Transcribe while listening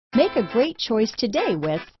Make a great choice today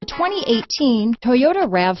with the 2018 Toyota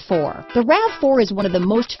RAV4. The RAV4 is one of the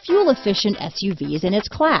most fuel-efficient SUVs in its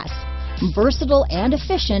class. Versatile and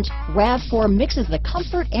efficient, RAV4 mixes the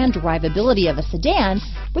comfort and drivability of a sedan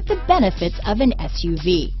with the benefits of an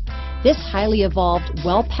SUV. This highly evolved,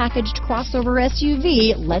 well-packaged crossover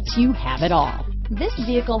SUV lets you have it all. This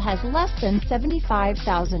vehicle has less than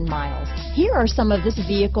 75,000 miles. Here are some of this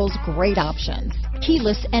vehicle's great options: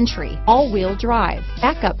 keyless entry, all-wheel drive,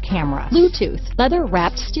 backup camera, Bluetooth,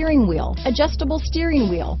 leather-wrapped steering wheel, adjustable steering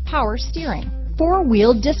wheel, power steering,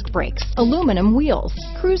 four-wheel disc brakes, aluminum wheels,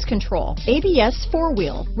 cruise control, ABS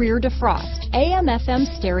four-wheel, rear defrost, AM/FM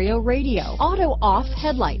stereo radio, auto-off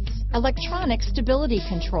headlights, electronic stability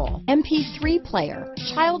control, MP3 player,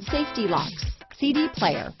 child safety locks, CD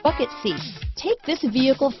player, bucket seats. Take this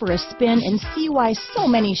vehicle for a spin and see why so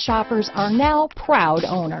many shoppers are now proud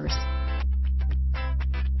owners.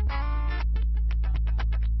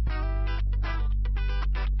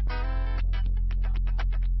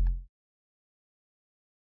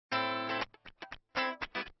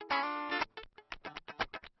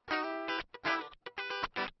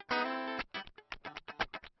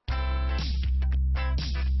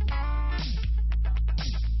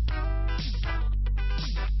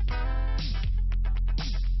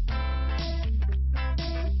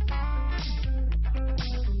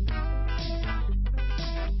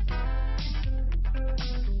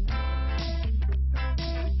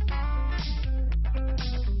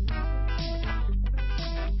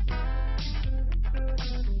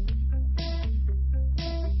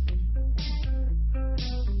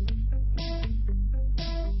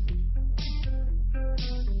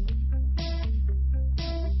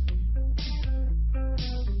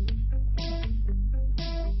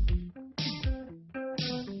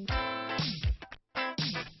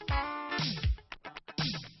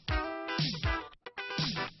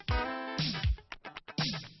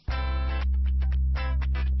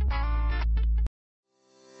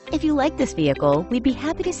 If you like this vehicle, we'd be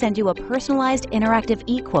happy to send you a personalized interactive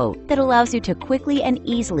e-quote that allows you to quickly and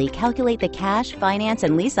easily calculate the cash, finance,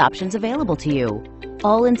 and lease options available to you.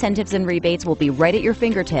 All incentives and rebates will be right at your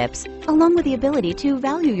fingertips, along with the ability to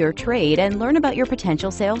value your trade and learn about your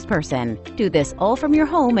potential salesperson. Do this all from your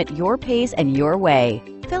home at your pace and your way.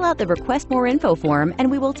 Fill out the Request More Info form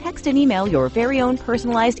and we will text and email your very own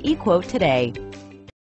personalized e-quote today.